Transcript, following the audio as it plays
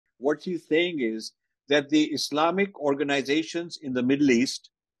what she's saying is that the Islamic organizations in the Middle East,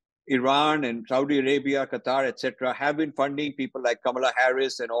 Iran and Saudi Arabia, Qatar, etc., have been funding people like Kamala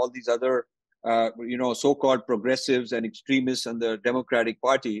Harris and all these other, so-called progressives and extremists in the Democratic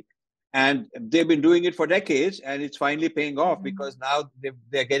Party. And they've been doing it for decades, and it's finally paying off because now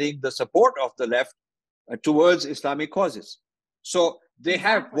they're getting the support of the left towards Islamic causes. So they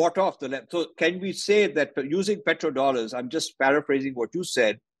have bought off the left. So can we say that using petrodollars, I'm just paraphrasing what you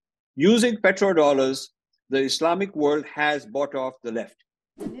said, using petrodollars, the Islamic world has bought off the left?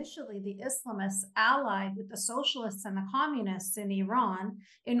 Initially, the Islamists allied with the socialists and the communists in Iran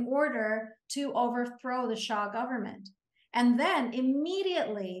in order to overthrow the Shah government. And then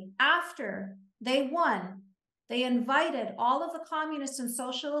immediately after they won, they invited all of the communist and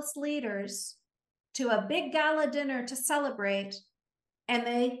socialist leaders to a big gala dinner to celebrate, and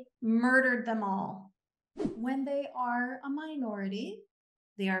they murdered them all. When they are a minority,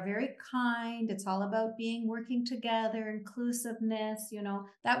 they are very kind. It's all about working together, inclusiveness,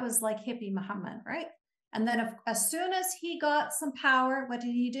 that was like hippie Muhammad, right? And then as soon as he got some power, what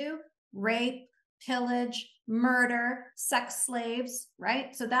did he do? Rape, pillage, murder, sex slaves,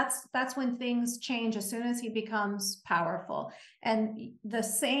 right? So that's when things change, as soon as he becomes powerful. And the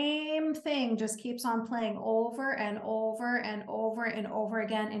same thing just keeps on playing over and over and over and over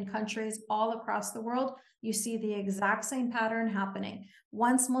again in countries all across the world. You see the exact same pattern happening.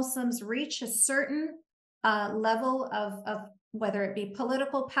 Once Muslims reach a certain level of whether it be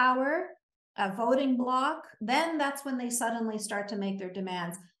political power, a voting bloc, then that's when they suddenly start to make their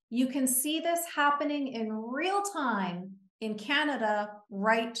demands. You can see this happening in real time in Canada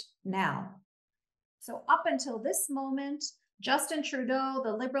right now. So up until this moment, Justin Trudeau,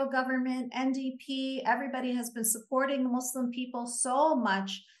 the Liberal government, NDP, everybody has been supporting the Muslim people so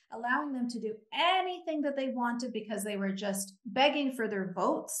much, allowing them to do anything that they wanted because they were just begging for their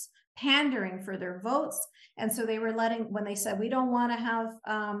votes, pandering for their votes. And so they were when they said, we don't want to have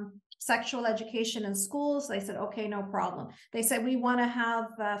sexual education in schools, they said, okay, no problem. They said, we want to have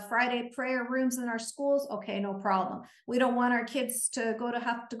Friday prayer rooms in our schools. Okay, no problem. We don't want our kids to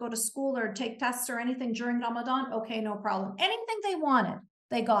have to go to school or take tests or anything during Ramadan. Okay, no problem. Anything they wanted,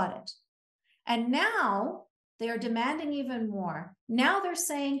 they got it. And now they are demanding even more. Now they're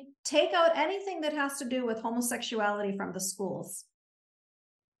saying, take out anything that has to do with homosexuality from the schools.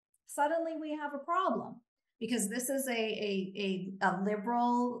 Suddenly we have a problem, because this is a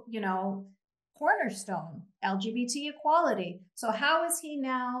liberal, cornerstone, LGBT equality. So how is he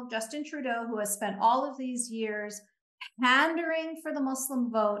now, Justin Trudeau, who has spent all of these years pandering for the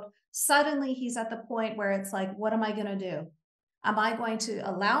Muslim vote, suddenly he's at the point where it's like, what am I going to do? Am I going to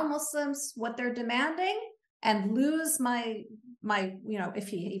allow Muslims what they're demanding and lose my, if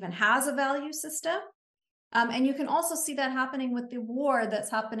he even has a value system? And you can also see that happening with the war that's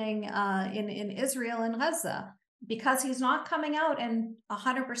happening in Israel and Gaza, because he's not coming out and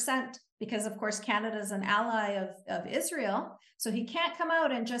 100%, because of course Canada is an ally of Israel. So he can't come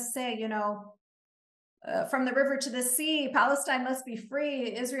out and just say, from the river to the sea, Palestine must be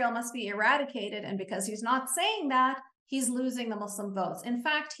free, Israel must be eradicated. And because he's not saying that, he's losing the Muslim votes. In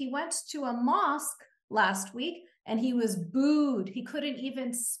fact, he went to a mosque last week and he was booed. He couldn't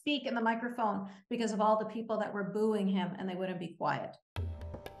even speak in the microphone because of all the people that were booing him, and they wouldn't be quiet.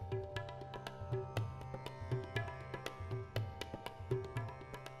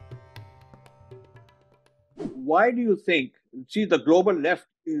 Why do you think, see, the global left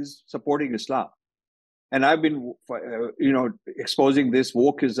is supporting Islam? And I've been, exposing this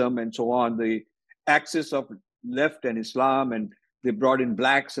wokeism and so on, the axis of left and Islam, and they brought in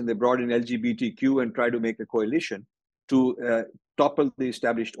blacks and they brought in LGBTQ and tried to make a coalition to topple the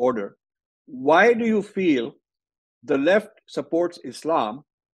established order. Why do you feel the left supports Islam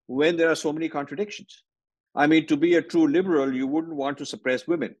when there are so many contradictions? I mean, to be a true liberal, you wouldn't want to suppress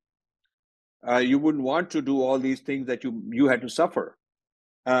women. You wouldn't want to do all these things that you had to suffer,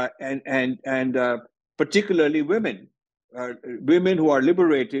 and particularly women. Women who are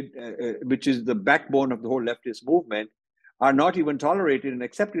liberated, which is the backbone of the whole leftist movement, are not even tolerated and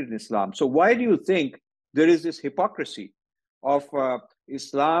accepted in Islam. So why do you think there is this hypocrisy of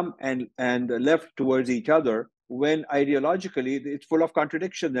Islam and the left towards each other, when ideologically it's full of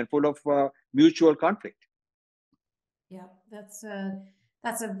contradiction and full of mutual conflict? Yeah, that's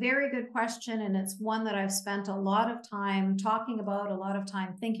a very good question, and it's one that I've spent a lot of time talking about, a lot of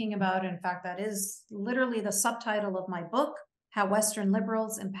time thinking about. In fact, that is literally the subtitle of my book, How Western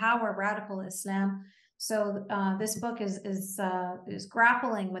Liberals Empower Radical Islam. So this book is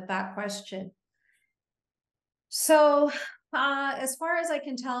grappling with that question. So as far as I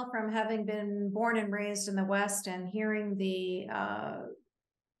can tell from having been born and raised in the West and hearing the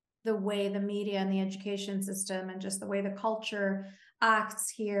the way the media and the education system and just the way the culture acts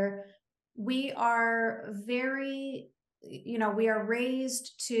here. We are very, we are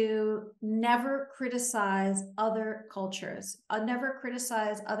raised to never criticize other cultures, never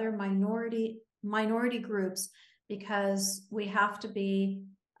criticize other minority groups, because we have to be,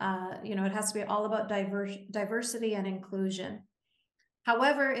 it has to be all about diversity and inclusion.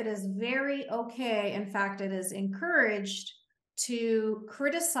 However, it is very okay. In fact, it is encouraged to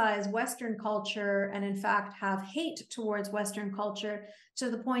criticize Western culture and in fact have hate towards Western culture,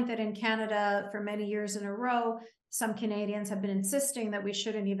 to the point that in Canada for many years in a row, some Canadians have been insisting that we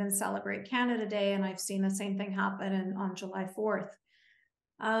shouldn't even celebrate Canada Day. And I've seen the same thing happen on July 4th.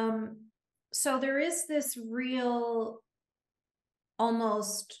 So there is this real,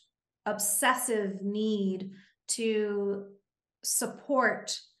 almost obsessive need to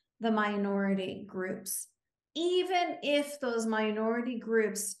support the minority groups, even if those minority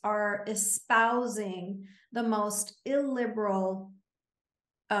groups are espousing the most illiberal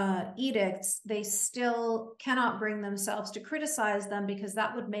edicts. They still cannot bring themselves to criticize them, because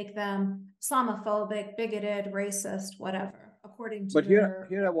that would make them Islamophobic, bigoted, racist, whatever, according to their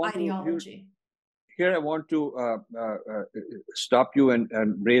ideology. Here I want to stop you and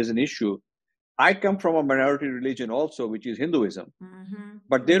raise an issue. I come from a minority religion also, which is Hinduism,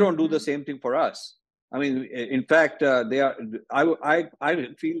 but they don't do the same thing for us. I mean, in fact, they are.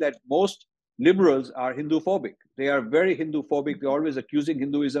 I feel that most liberals are Hindu-phobic. They are very Hindu-phobic. They're always accusing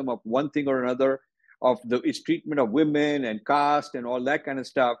Hinduism of one thing or another, of its treatment of women and caste and all that kind of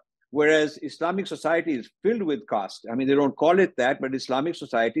stuff. Whereas Islamic society is filled with caste. I mean, they don't call it that, but Islamic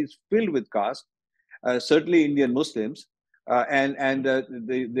society is filled with caste. Certainly Indian Muslims. And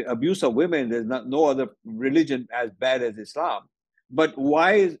the abuse of women, there's no other religion as bad as Islam. But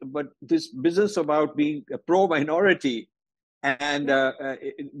this business about being a pro-minority and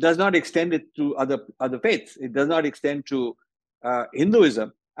it does not extend it to other faiths. It does not extend to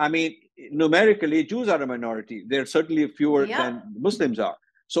Hinduism. I mean, numerically, Jews are a minority. They're certainly fewer than Muslims are.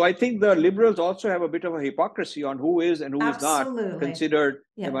 So I think the liberals also have a bit of a hypocrisy on who is and who is not considered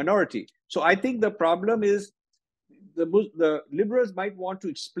a minority. So I think the problem is the liberals might want to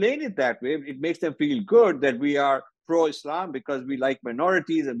explain it that way. It makes them feel good that we are pro-Islam because we like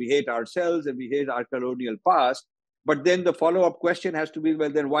minorities and we hate ourselves and we hate our colonial past. But then the follow-up question has to be,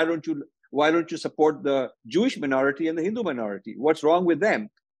 well, then why don't you support the Jewish minority and the Hindu minority? What's wrong with them?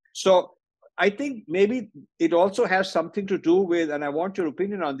 So I think maybe it also has something to do with, and I want your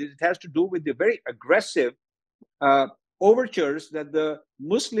opinion on this, it has to do with the very aggressive overtures that the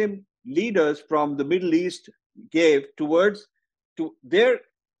Muslim leaders from the Middle East gave to their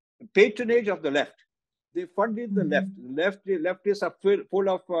patronage of the left. They funded the left. The leftists are full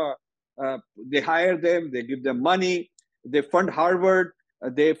of, they hire them, they give them money, they fund Harvard,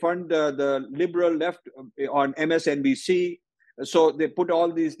 they fund the liberal left on MSNBC. So they put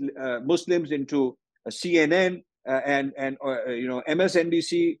all these Muslims into CNN and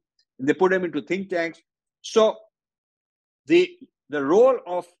MSNBC. They put them into think tanks. So the role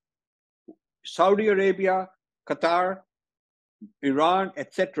of Saudi Arabia, Qatar, Iran,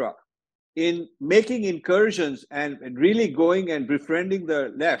 etc., in making incursions and really going and befriending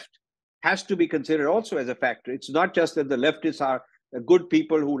the left has to be considered also as a factor. It's not just that the leftists are good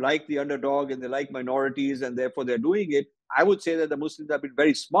people who like the underdog and they like minorities and therefore they're doing it. I would say that the Muslims have been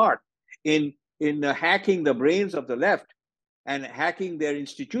very smart in hacking the brains of the left and hacking their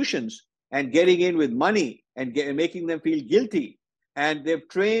institutions and getting in with money and making them feel guilty. And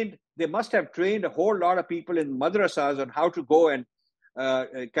they must have trained a whole lot of people in madrasas on how to go and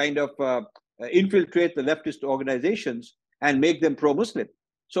infiltrate the leftist organizations and make them pro-Muslim.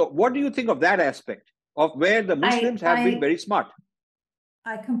 So what do you think of that aspect of where the Muslims have been very smart?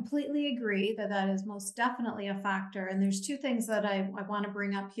 I completely agree that is most definitely a factor. And there's two things that I want to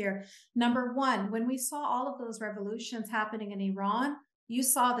bring up here. Number one, when we saw all of those revolutions happening in Iran, you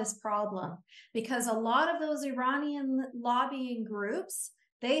saw this problem because a lot of those Iranian lobbying groups,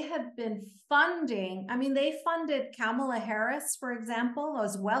 they had been funding, they funded Kamala Harris, for example,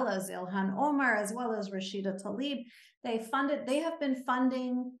 as well as Ilhan Omar, as well as Rashida Tlaib. They have been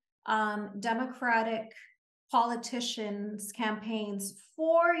funding Democratic politicians' campaigns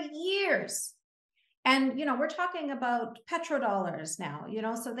for years. And, we're talking about petrodollars now,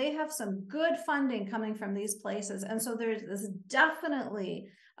 so they have some good funding coming from these places. And so there's definitely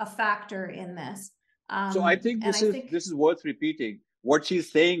a factor in this. So I think this is worth repeating. What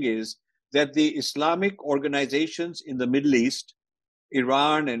she's saying is that the Islamic organizations in the Middle East,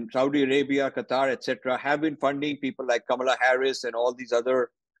 Iran and Saudi Arabia, Qatar, etc., have been funding people like Kamala Harris and all these other,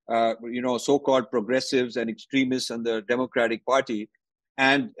 so-called progressives and extremists in the Democratic Party.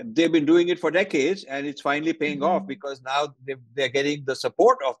 And they've been doing it for decades, and it's finally paying off because now they're getting the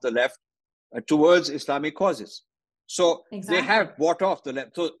support of the left towards Islamic causes. So they have bought off the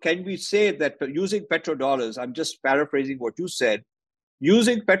left. So can we say that using petrodollars, I'm just paraphrasing what you said,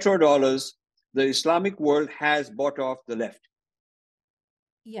 using petrodollars, the Islamic world has bought off the left?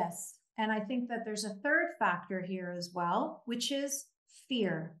 Yes. And I think that there's a third factor here as well, which is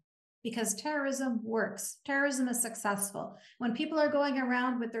fear. Because terrorism works. Terrorism is successful. When people are going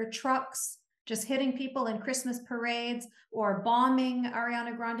around with their trucks, just hitting people in Christmas parades, or bombing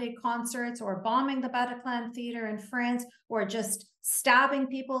Ariana Grande concerts, or bombing the Bataclan Theater in France, or just stabbing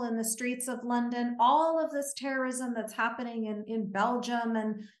people in the streets of London, all of this terrorism that's happening in Belgium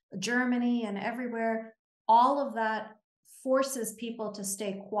and Germany and everywhere, all of that forces people to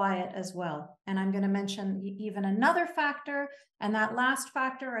stay quiet as well. And I'm going to mention even another factor. And that last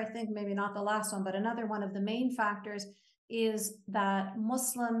factor, I think maybe not the last one, but another one of the main factors is that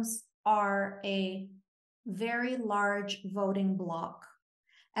Muslims are a very large voting bloc.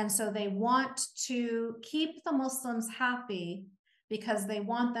 And so they want to keep the Muslims happy because they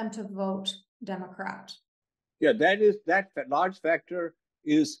want them to vote Democrat. Yeah, that large factor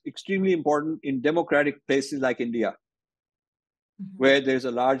is extremely important in democratic places like India, where there's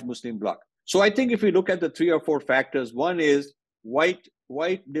a large Muslim bloc. So I think if we look at the 3 or 4 factors, one is white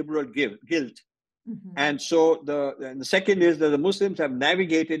liberal guilt. And so the second is that the Muslims have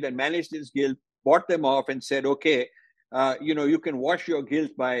navigated and managed this guilt, bought them off and said, okay, you can wash your guilt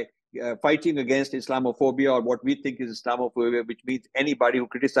by fighting against Islamophobia, or what we think is Islamophobia, which means anybody who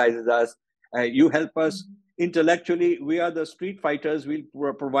criticizes us. You help us intellectually. We are the street fighters.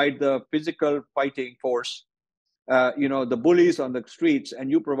 We'll provide the physical fighting force. The bullies on the streets,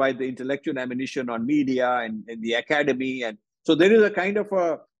 and you provide the intellectual ammunition on media and the academy. And so there is a kind of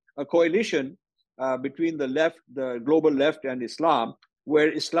a coalition between the left, the global left, and Islam,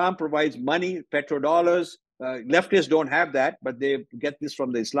 where Islam provides money, petrodollars. Leftists don't have that, but they get this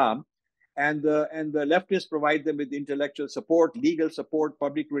from the Islam. And the leftists provide them with intellectual support, legal support,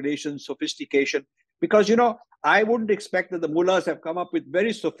 public relations, sophistication. Because, I wouldn't expect that the mullahs have come up with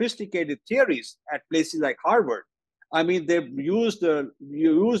very sophisticated theories at places like Harvard. I mean, they've used the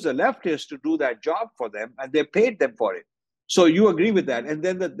leftists to do that job for them, and they paid them for it. So you agree with that? And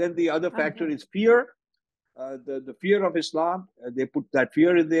then the other factor is fear, the fear of Islam. They put that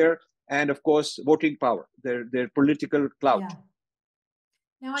fear in there, and of course, voting power, their political clout.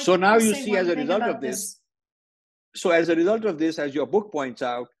 Yeah. So now you see, as a result of this, as your book points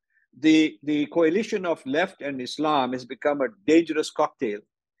out, the coalition of left and Islam has become a dangerous cocktail,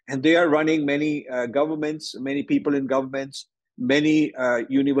 and they are running many governments, many people in governments, many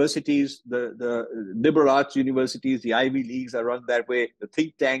universities, the liberal arts universities, the Ivy Leagues are run that way, the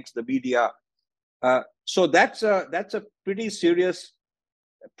think tanks, the media. So that's a pretty serious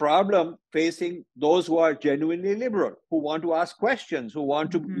problem facing those who are genuinely liberal, who want to ask questions, who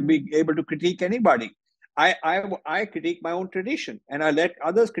want to be able to critique anybody. I critique my own tradition, and I let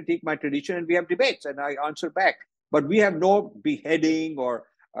others critique my tradition, and we have debates, and I answer back. But we have no beheading or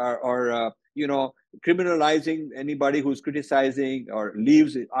criminalizing anybody who's criticizing or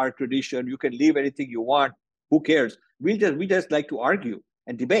leaves our tradition. You can leave anything you want. Who cares? We just like to argue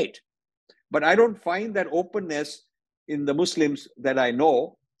and debate. But I don't find that openness in the Muslims that I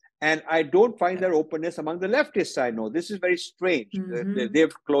know, and I don't find that openness among the leftists I know. This is very strange.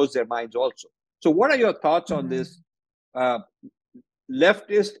 They've closed their minds also. So what are your thoughts on this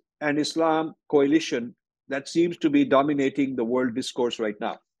leftist and Islam coalition that seems to be dominating the world discourse right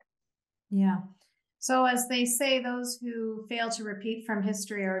now? Yeah. So as they say, those who fail to repeat from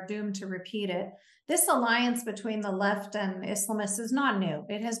history are doomed to repeat it. This alliance between the left and Islamists is not new.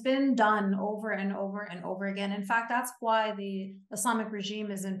 It has been done over and over and over again. In fact, that's why the Islamic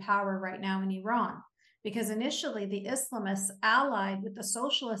regime is in power right now in Iran. Because initially the Islamists allied with the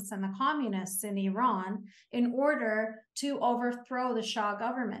socialists and the communists in Iran in order to overthrow the Shah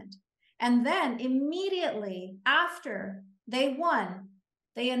government. And then immediately after they won,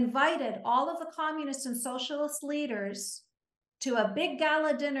 they invited all of the communist and socialist leaders to a big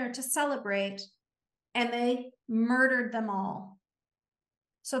gala dinner to celebrate, and they murdered them all.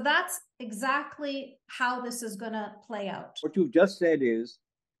 So that's exactly how this is going to play out. What you've just said is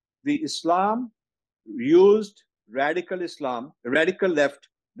the Islam used radical left.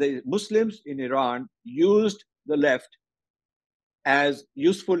 The Muslims in Iran used the left as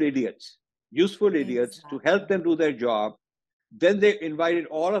useful idiots to help them do their job. Then they invited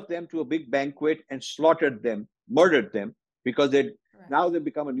all of them to a big banquet and slaughtered them, murdered them, because now they've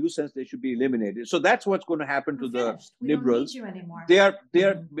become a nuisance. They should be eliminated. So that's what's going to happen to the liberals. We don't need you anymore. They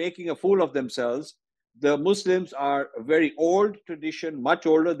are making a fool of themselves. The Muslims are a very old tradition, much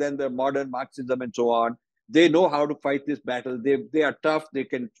older than the modern Marxism and so on. They know how to fight this battle. They are tough. They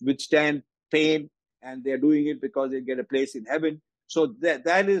can withstand pain, and they're doing it because they get a place in heaven. So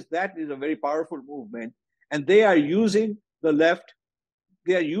that is a very powerful movement, and they are using the left.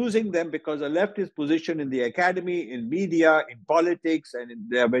 They are using them because the left is positioned in the academy, in media, in politics, and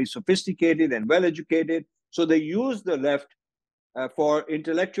they are very sophisticated and well educated. So they use the left for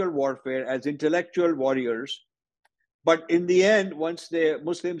intellectual warfare as intellectual warriors. But in the end, once the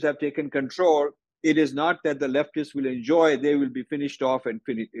Muslims have taken control, it is not that the leftists will enjoy, they will be finished off and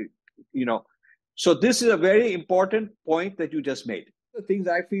you know. So this is a very important point that you just made. The things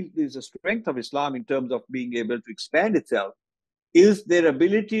I feel is a strength of Islam in terms of being able to expand itself is their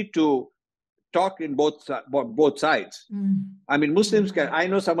ability to talk in both sides. I mean, Muslims can. I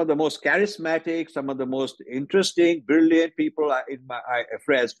know some of the most charismatic, some of the most interesting, brilliant people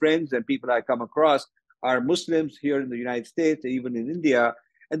as friends and people I come across are Muslims here in the United States, even in India,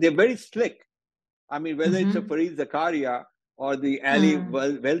 and they're very slick. I mean, whether it's a Fareed Zakaria or the Ali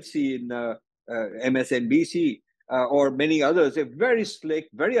Welsi in MSNBC or many others, they're very slick,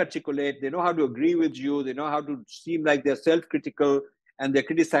 very articulate. They know how to agree with you. They know how to seem like they're self-critical and they're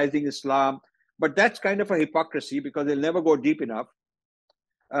criticizing Islam. But that's kind of a hypocrisy because they'll never go deep enough.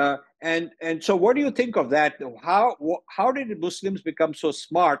 And so, what do you think of that? How did Muslims become so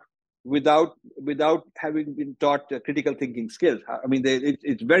smart without having been taught critical thinking skills? I mean,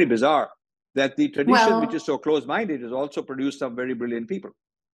 it's very bizarre that the tradition, which is so close-minded, has also produced some very brilliant people.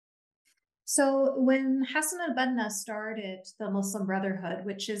 So when Hassan al-Banna started the Muslim Brotherhood,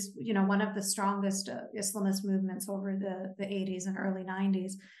 which is, one of the strongest Islamist movements over the 80s and early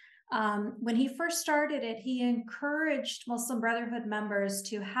 90s, when he first started it, he encouraged Muslim Brotherhood members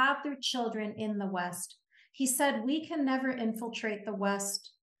to have their children in the West. He said, we can never infiltrate the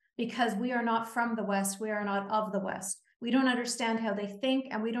West because we are not from the West. We are not of the West. We don't understand how they think,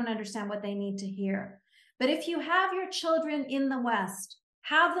 and we don't understand what they need to hear. But if you have your children in the West,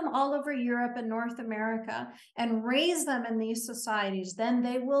 have them all over Europe and North America, and raise them in these societies, then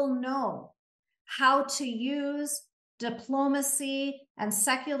they will know how to use diplomacy and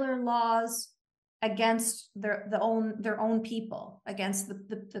secular laws against their own people, against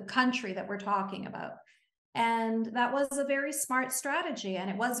the country that we're talking about. And that was a very smart strategy, and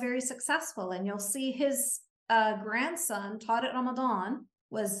it was very successful. And you'll see his grandson, Tariq Ramadan,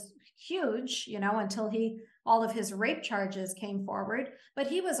 was huge, until all of his rape charges came forward. But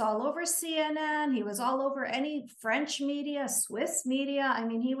he was all over CNN. He was all over any French media, Swiss media. I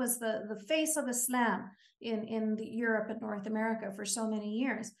mean, he was the face of Islam in Europe and North America for so many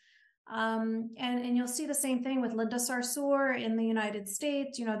years. And you'll see the same thing with Linda Sarsour in the United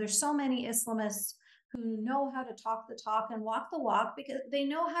States. There's so many Islamists who know how to talk the talk and walk the walk because they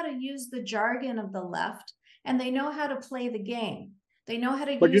know how to use the jargon of the left, and they know how to play the game. They know how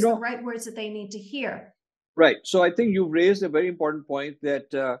to use the right words that they need to hear. Right. So I think you've raised a very important point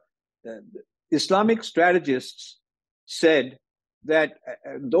that Islamic strategists said that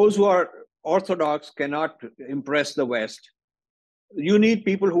those who are orthodox cannot impress the West. You need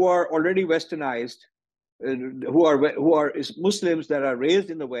people who are already westernized, who are Muslims that are raised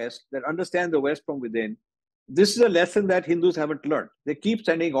in the West, that understand the West from within. This is a lesson that Hindus haven't learned. They keep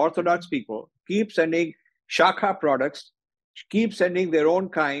sending orthodox people, keep sending Shakha products, keep sending their own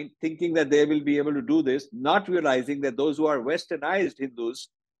kind, thinking that they will be able to do this, not realizing that those who are westernized Hindus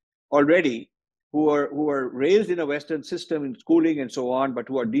already, who are raised in a Western system in schooling and so on, but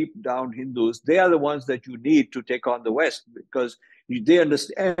who are deep down Hindus, they are the ones that you need to take on the West because they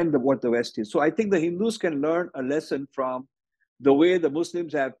understand what the West is. So I think the Hindus can learn a lesson from the way the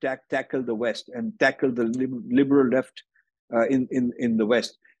Muslims have tackled the West and tackled the liberal left in the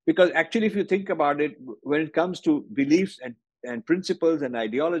West. Because actually, if you think about it, when it comes to beliefs and principles and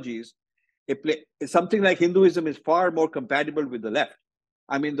ideologies, something like Hinduism is far more compatible with the left.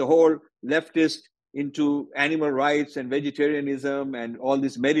 I mean, the whole leftist into animal rights and vegetarianism and all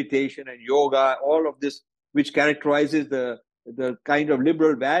this meditation and yoga, all of this, which characterizes the kind of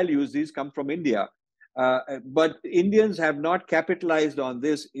liberal values, these come from India. But Indians have not capitalized on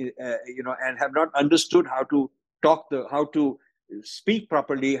this, and have not understood how to how to speak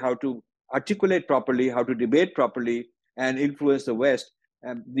properly, how to articulate properly, how to debate properly, and influence the West.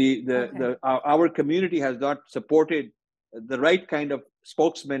 And our community has not supported the right kind of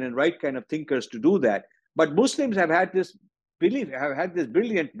spokesmen and right kind of thinkers to do that. But Muslims have had this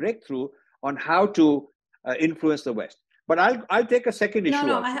brilliant breakthrough on how to influence the West. But I'll take a second issue.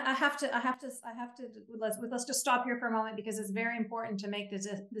 No, I have to, let's just stop here for a moment, because it's very important to make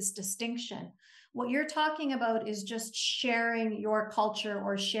this distinction. What you're talking about is just sharing your culture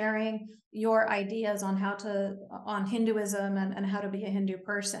or sharing your ideas on on Hinduism and how to be a Hindu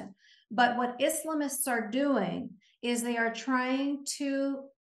person. But what Islamists are doing is they are trying to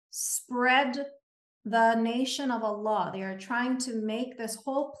spread the nation of Allah. They are trying to make this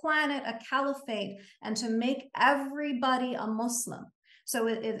whole planet a caliphate and to make everybody a Muslim. So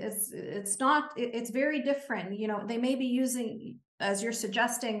it's very different. You know, they may be using, as you're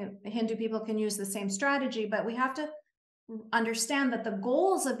suggesting, Hindu people can use the same strategy, but we have to understand that the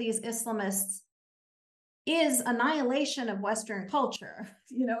goals of these Islamists is annihilation of Western culture.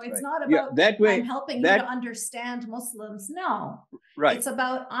 You know, it's not about that way, I'm helping you to understand Muslims. No, it's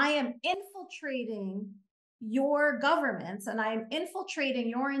about I am infiltrating your governments and I am infiltrating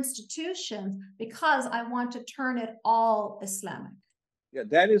your institutions because I want to turn it all Islamic. Yeah,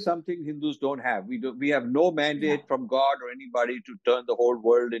 that is something Hindus don't have. We have no mandate from God or anybody to turn the whole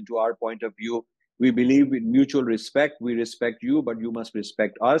world into our point of view. We believe in mutual respect. We respect you, but you must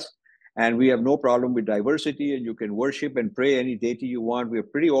respect us. And we have no problem with diversity, and you can worship and pray any deity you want. We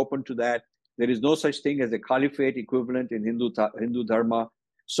are pretty open to that. There is no such thing as a caliphate equivalent in Hindu Dharma.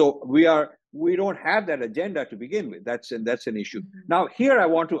 So we don't have that agenda to begin with. That's an issue. Now, here I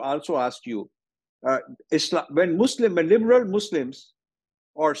want to also ask you, Islam, when liberal Muslims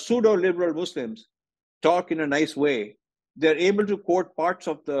or pseudo-liberal Muslims talk in a nice way, they're able to quote parts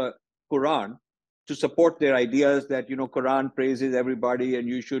of the Quran to support their ideas that, you know, Quran praises everybody and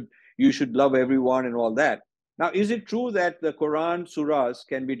you should love everyone and all that. Now, is it true that the Quran surahs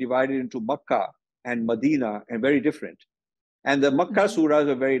can be divided into Makkah and Medina and very different? And the Makkah surahs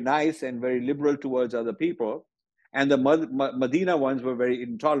are very nice and very liberal towards other people, and the Medina ones were very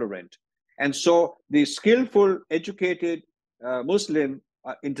intolerant. And so the skillful, educated Muslim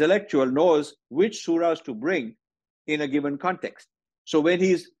intellectual knows which surahs to bring in a given context. So when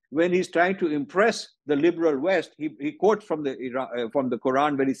he's trying to impress the liberal West, he quotes from the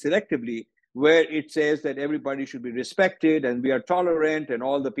Quran very selectively, where it says that everybody should be respected and we are tolerant and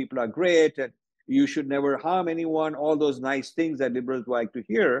all the people are great and you should never harm anyone, all those nice things that liberals like to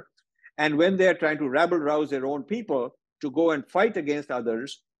hear. And when they're trying to rabble-rouse their own people to go and fight against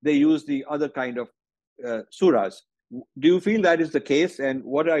others, they use the other kind of surahs. Do you feel that is the case? And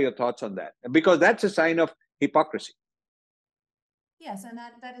what are your thoughts on that? Because that's a sign of hypocrisy. Yes, and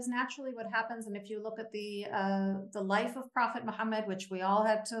that is naturally what happens. And if you look at the life of Prophet Muhammad, which we all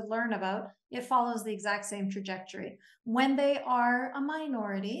had to learn about, it follows the exact same trajectory. When they are a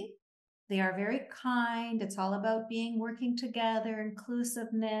minority, they are very kind. It's all about working together,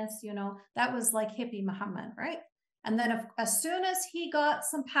 inclusiveness. You know, that was like hippie Muhammad, right? And then as soon as he got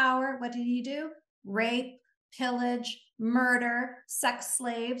some power, what did he do? Rape, pillage, murder, sex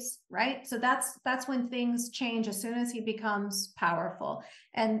slaves, right? So that's when things change as soon as he becomes powerful.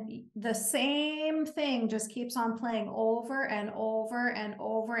 And the same thing just keeps on playing over and over and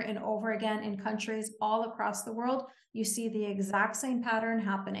over and over again in countries all across the world. You see the exact same pattern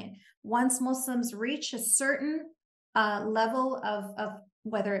happening. Once Muslims reach a certain level of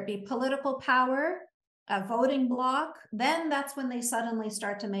whether it be political power, a voting bloc, then that's when they suddenly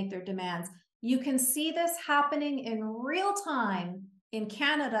start to make their demands. You can see this happening in real time in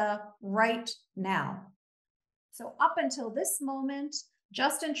Canada right now. So up until this moment,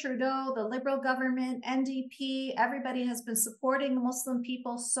 Justin Trudeau, the Liberal government, NDP, everybody has been supporting the Muslim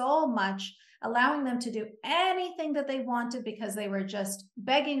people so much, allowing them to do anything that they wanted because they were just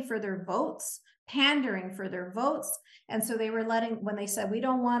begging for their votes, pandering for their votes. And so they were when they said, we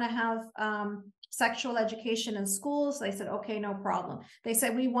don't want to have sexual education in schools, they said, okay, no problem. They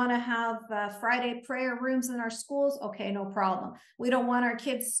said, we want to have Friday prayer rooms in our schools. Okay, no problem. We don't want our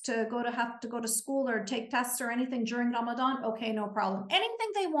kids to have to go to school or take tests or anything during Ramadan. Okay, no problem.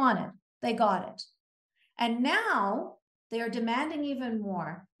 Anything they wanted, they got it. And now they are demanding even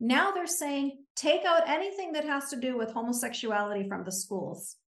more. Now they're saying, take out anything that has to do with homosexuality from the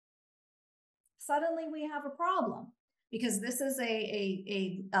schools. Suddenly we have a problem, because this is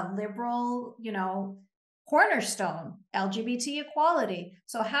a liberal, you know, cornerstone, LGBT equality.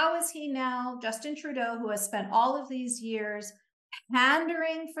 So how is he now, Justin Trudeau, who has spent all of these years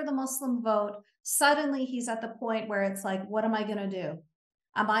pandering for the Muslim vote, suddenly he's at the point where it's like, what am I going to do?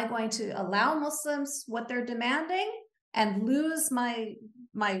 Am I going to allow Muslims what they're demanding and lose my,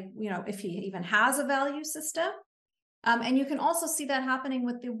 you know, if he even has a value system? And you can also see that happening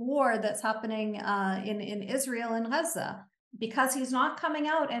with the war that's happening in Israel and Gaza, because he's not coming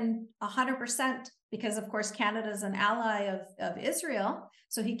out and 100%, because of course Canada is an ally of Israel.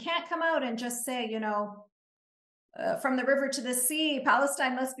 So he can't come out and just say, you know, from the river to the sea,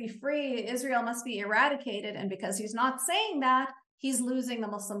 Palestine must be free, Israel must be eradicated. And because he's not saying that, he's losing the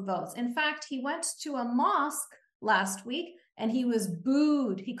Muslim votes. In fact, he went to a mosque last week and he was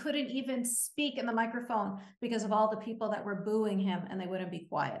booed. He couldn't even speak in the microphone because of all the people that were booing him, and they wouldn't be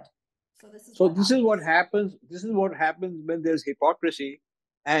quiet. So this is what happens. This is what happens when there's hypocrisy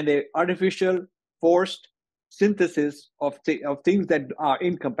and a artificial forced synthesis of things that are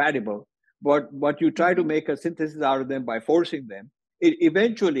incompatible. But you try to make a synthesis out of them by forcing them.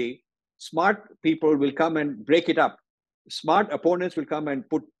 Eventually, smart people will come and break it up. Smart opponents will come and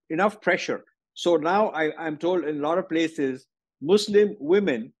put enough pressure. So now I'm told in a lot of places, Muslim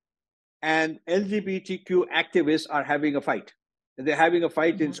women and LGBTQ activists are having a fight. They're having a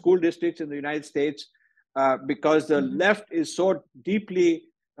fight in school districts in the United States because the left is so deeply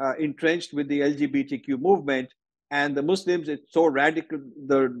entrenched with the LGBTQ movement, and the Muslims, it's so radical,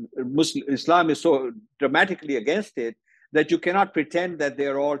 Islam is so dramatically against it that you cannot pretend that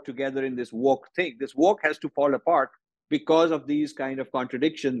they're all together in this woke thing. This woke has to fall apart because of these kind of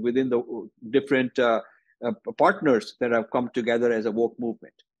contradictions within the different partners that have come together as a woke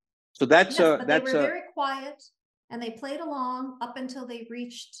movement. So that's but they were very quiet, and they played along up until they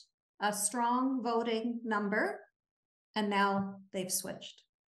reached a strong voting number, and now they've switched.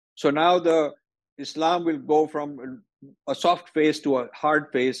 So now the Islam will go from a soft face to a hard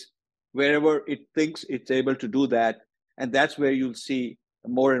face wherever it thinks it's able to do that, and that's where you'll see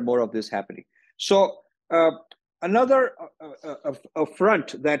more and more of this happening. So another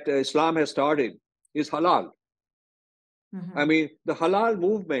front that Islam has started is halal. I mean, the halal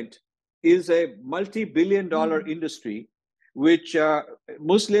movement is a multi-billion-dollar industry, which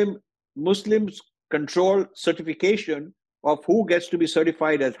Muslims control certification of who gets to be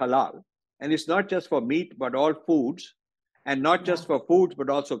certified as halal. And it's not just for meat, but all foods, and not just for foods, but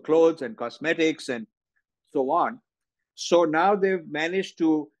also clothes and cosmetics and so on. So now they've managed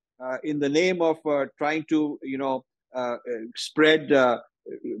to, in the name of trying to, spread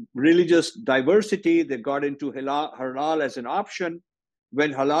religious diversity, they got into halal as an option.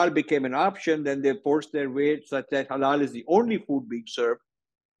 When halal became an option, then they forced their way such that halal is the only food being served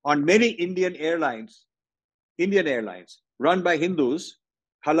on many Indian airlines run by Hindus.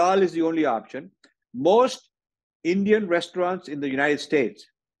 Halal is the only option. Most Indian restaurants in the United States,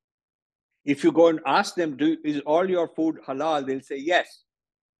 if you go and ask them, is all your food halal? They'll say yes.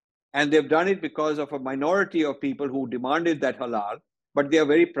 And they've done it because of a minority of people who demanded that halal, but they are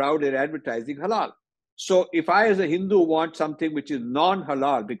very proud at advertising halal. So if I, as a Hindu, want something which is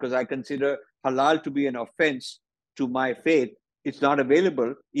non-halal, because I consider halal to be an offense to my faith, it's not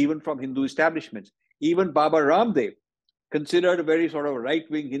available even from Hindu establishments. Even Baba Ramdev, considered a very sort of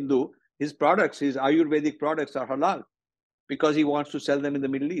right-wing Hindu, his products, his Ayurvedic products are halal because he wants to sell them in the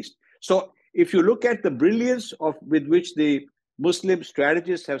Middle East. So if you look at the brilliance with which the Muslim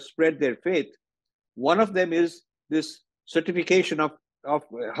strategists have spread their faith, one of them is this certification of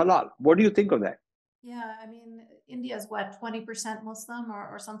halal. What do you think of that? Yeah, I mean, India is what, 20% Muslim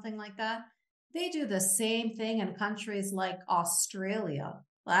or something like that? They do the same thing in countries like Australia.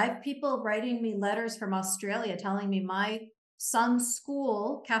 I have people writing me letters from Australia telling me my son's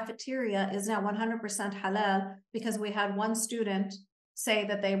school cafeteria is now 100% halal because we had one student say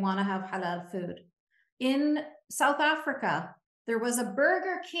that they want to have halal food. In South Africa, there was a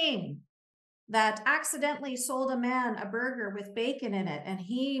Burger King that accidentally sold a man a burger with bacon in it, and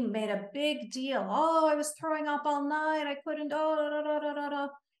he made a big deal. Oh, I was throwing up all night. I couldn't.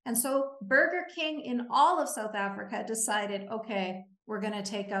 And so Burger King in all of South Africa decided, okay, we're going to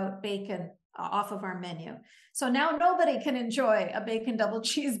take out bacon off of our menu. So now nobody can enjoy a bacon double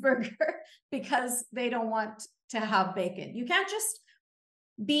cheeseburger because they don't want to have bacon. You can't just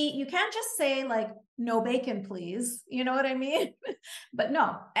say like, no bacon, please. You know what I mean? But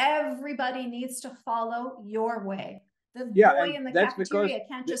no, everybody needs to follow your way. The boy in the cafeteria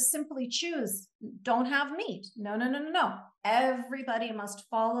can't just simply choose, don't have meat. No. Everybody must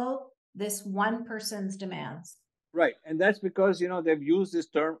follow this one person's demands. Right. And that's because, they've used this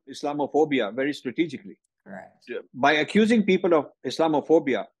term Islamophobia very strategically. Correct. By accusing people of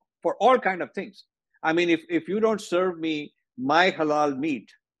Islamophobia for all kinds of things. I mean, if you don't serve me my halal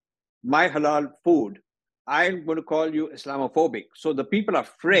meat, my halal food, I'm going to call you Islamophobic. So the people are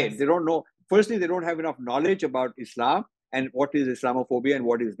afraid. Yes. They don't know. Firstly, they don't have enough knowledge about Islam and what is Islamophobia and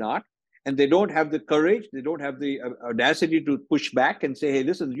what is not. And they don't have the courage. They don't have the audacity to push back and say, hey,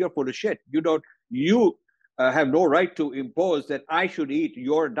 listen, you're full of shit. You have no right to impose that I should eat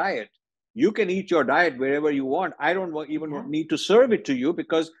your diet. You can eat your diet wherever you want. I don't even need to serve it to you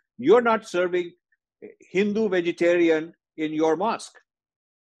because you're not serving Hindu vegetarian in your mosque.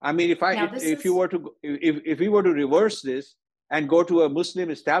 I mean, Now, if you were to, if we were to reverse this and go to a Muslim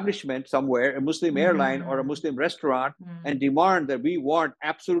establishment somewhere, a Muslim airline or a Muslim restaurant, and demand that we want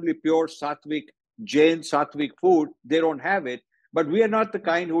absolutely pure sattvic, Jain sattvic food, they don't have it. But we are not the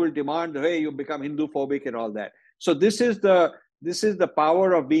kind who will demand, hey, you become Hindu phobic and all that. So this is the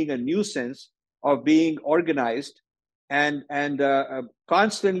power of being a nuisance, of being organized, and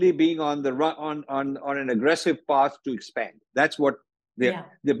constantly being on the run, on an aggressive path to expand. That's what they're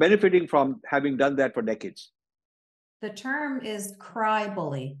benefiting from, having done that for decades. The term is cry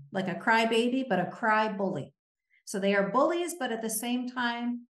bully, like a cry baby, but a cry bully. So they are bullies, but at the same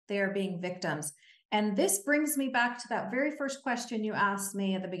time, they are being victims. And this brings me back to that very first question you asked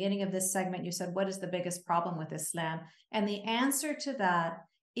me at the beginning of this segment. You said, what is the biggest problem with Islam? And the answer to that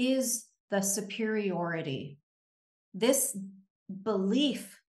is the superiority. This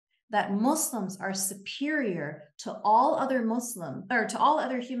belief that Muslims are superior to all other Muslims, or to all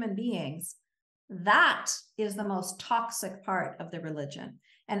other human beings, that is the most toxic part of the religion.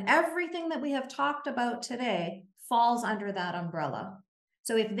 And everything that we have talked about today falls under that umbrella.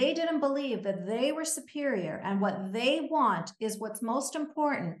 So if they didn't believe that they were superior and what they want is what's most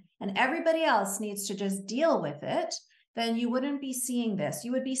important, and everybody else needs to just deal with it, then you wouldn't be seeing this.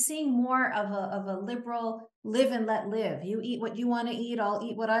 You would be seeing more of a liberal live and let live. You eat what you want to eat, I'll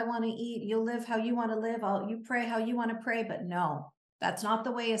eat what I want to eat. You live how you want to live, you pray how you want to pray. But no, that's not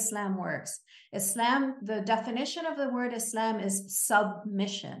the way Islam works. Islam, the definition of the word Islam is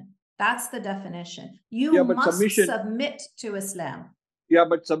submission. That's the definition. You must submit to Islam. Yeah,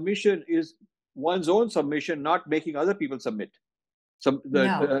 but submission is one's own submission, not making other people submit.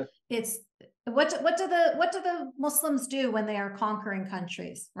 It's what do the Muslims do when they are conquering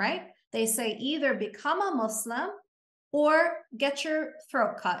countries, right? They say either become a Muslim or get your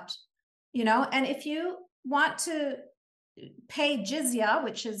throat cut, and if you want to pay jizya,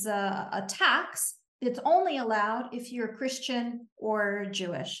 which is a tax, it's only allowed if you're Christian or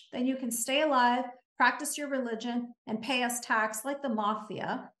Jewish. Then you can stay alive, practice your religion, and pay us tax like the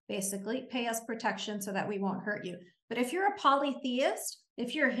mafia, basically, pay us protection so that we won't hurt you. But if you're a polytheist,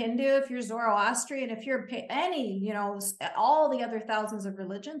 if you're Hindu, if you're Zoroastrian, if you're any, all the other thousands of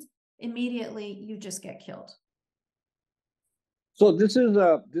religions, immediately you just get killed. So this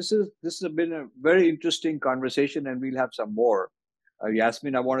has been a very interesting conversation, and we'll have some more.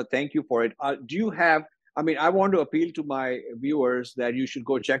 Yasmine, I want to thank you for it. Do you have? I mean, I want to appeal to my viewers that you should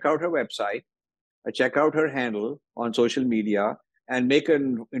go check out her website, check out her handle on social media, and make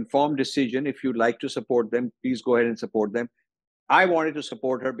an informed decision. If you'd like to support them, please go ahead and support them. I wanted to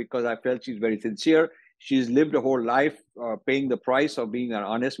support her because I felt she's very sincere. She's lived a whole life paying the price of being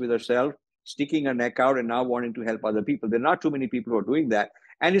honest with herself, sticking her neck out, and now wanting to help other people. There are not too many people who are doing that.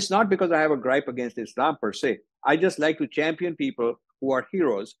 And it's not because I have a gripe against Islam per se. I just like to champion people who are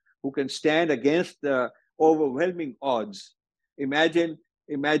heroes, who can stand against the overwhelming odds. Imagine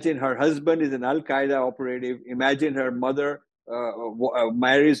her husband is an Al-Qaeda operative. Imagine her mother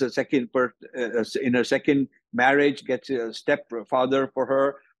marries a second in her second marriage, gets a stepfather for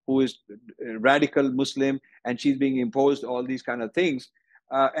her who is a radical Muslim, and she's being imposed all these kind of things.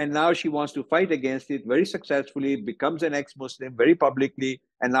 And now she wants to fight against it very successfully, becomes an ex-Muslim very publicly,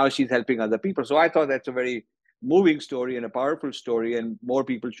 and now she's helping other people. So I thought that's a very moving story and a powerful story, and more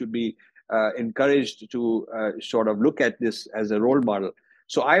people should be encouraged to sort of look at this as a role model.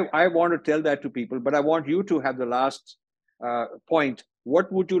 So I want to tell that to people, but I want you to have the last point.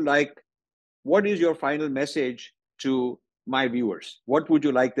 What would you like? What is your final message to my viewers? What would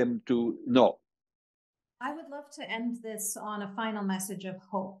you like them to know? I would love to end this on a final message of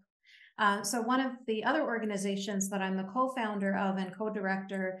hope. So one of the other organizations that I'm the co-founder of and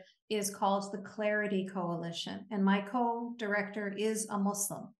co-director is called the Clarity Coalition. And my co-director is a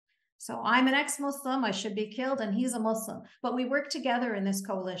Muslim. So I'm an ex-Muslim, I should be killed, and he's a Muslim. But we work together in this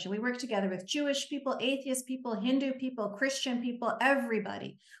coalition. We work together with Jewish people, atheist people, Hindu people, Christian people,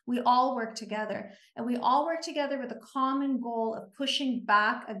 everybody. We all work together. And we all work together with a common goal of pushing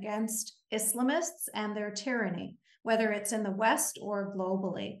back against Islamists and their tyranny, whether it's in the West or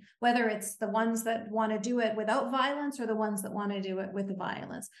globally, whether it's the ones that want to do it without violence or the ones that want to do it with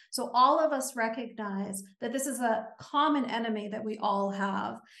violence. So all of us recognize that this is a common enemy that we all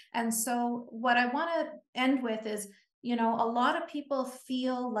have. And so what I want to end with is, a lot of people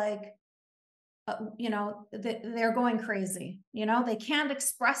feel like, they're going crazy. They can't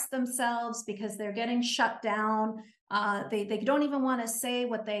express themselves because they're getting shut down. They don't even want to say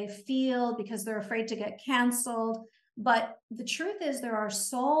what they feel because they're afraid to get canceled. But the truth is there are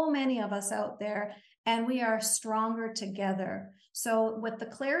so many of us out there, and we are stronger together. So with the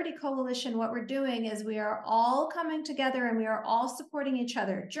Clarity Coalition, what we're doing is we are all coming together and we are all supporting each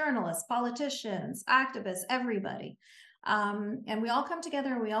other, journalists, politicians, activists, everybody. And we all come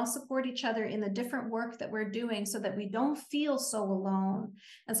together and we all support each other in the different work that we're doing so that we don't feel so alone.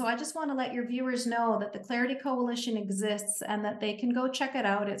 And so I just want to let your viewers know that the Clarity Coalition exists and that they can go check it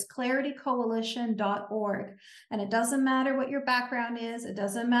out. It's claritycoalition.org. And it doesn't matter what your background is. It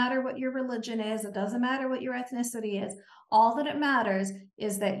doesn't matter what your religion is. It doesn't matter what your ethnicity is. All that it matters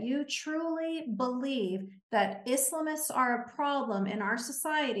is that you truly believe that Islamists are a problem in our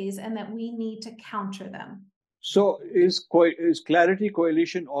societies and that we need to counter them. So is Clarity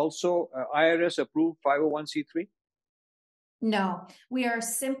Coalition also IRS approved 501c3? No, we are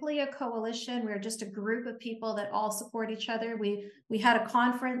simply a coalition. We're just a group of people that all support each other. We had a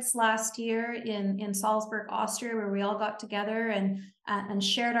conference last year in Salzburg, Austria, where we all got together and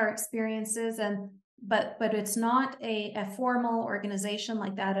shared our experiences. But it's not a formal organization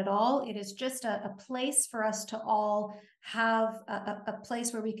like that at all. It is just a place for us to all have a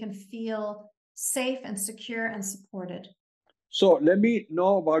place where we can feel safe and secure and supported. So let me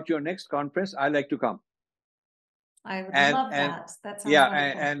know about your next conference. I'd like to come. I would love that. That sounds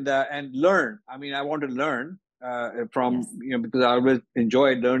wonderful. And learn. I mean, I want to learn from, because I always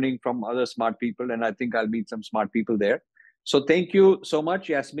enjoy learning from other smart people, and I think I'll meet some smart people there. So thank you so much,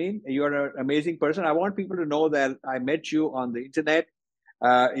 Yasmine. You're an amazing person. I want people to know that I met you on the internet.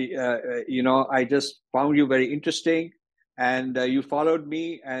 I just found you very interesting, and you followed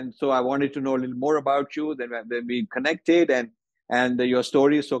me, and so I wanted to know a little more about you. Then we connected, and your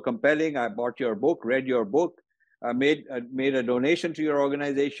story is so compelling. I bought your book, read your book, made a donation to your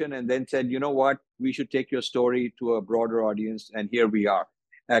organization, and then said, you know what, we should take your story to a broader audience, and here we are.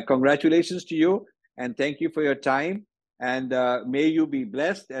 Congratulations to you, and thank you for your time, and may you be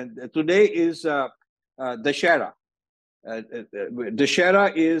blessed. And today is Dashera.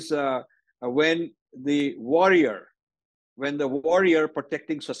 Dashera is when the warrior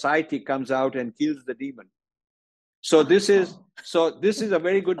protecting society comes out and kills the demon. So this is a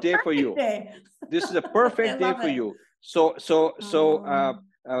very good day for you. This is a perfect day for you. So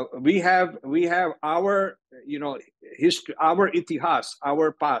we have our history, our itihas,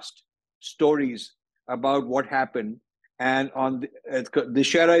 our past stories about what happened, and on the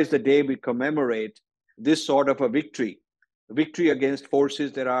Dashera is the day we commemorate this sort of a victory against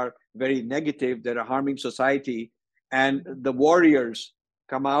forces that are very negative, that are harming society, and the warriors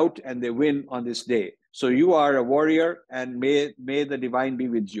come out and they win on this day. So you are a warrior, and may the divine be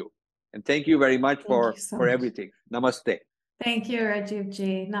with you. And thank you very much for everything. Namaste. Thank you, Rajiv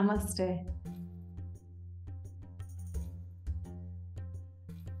ji. Namaste.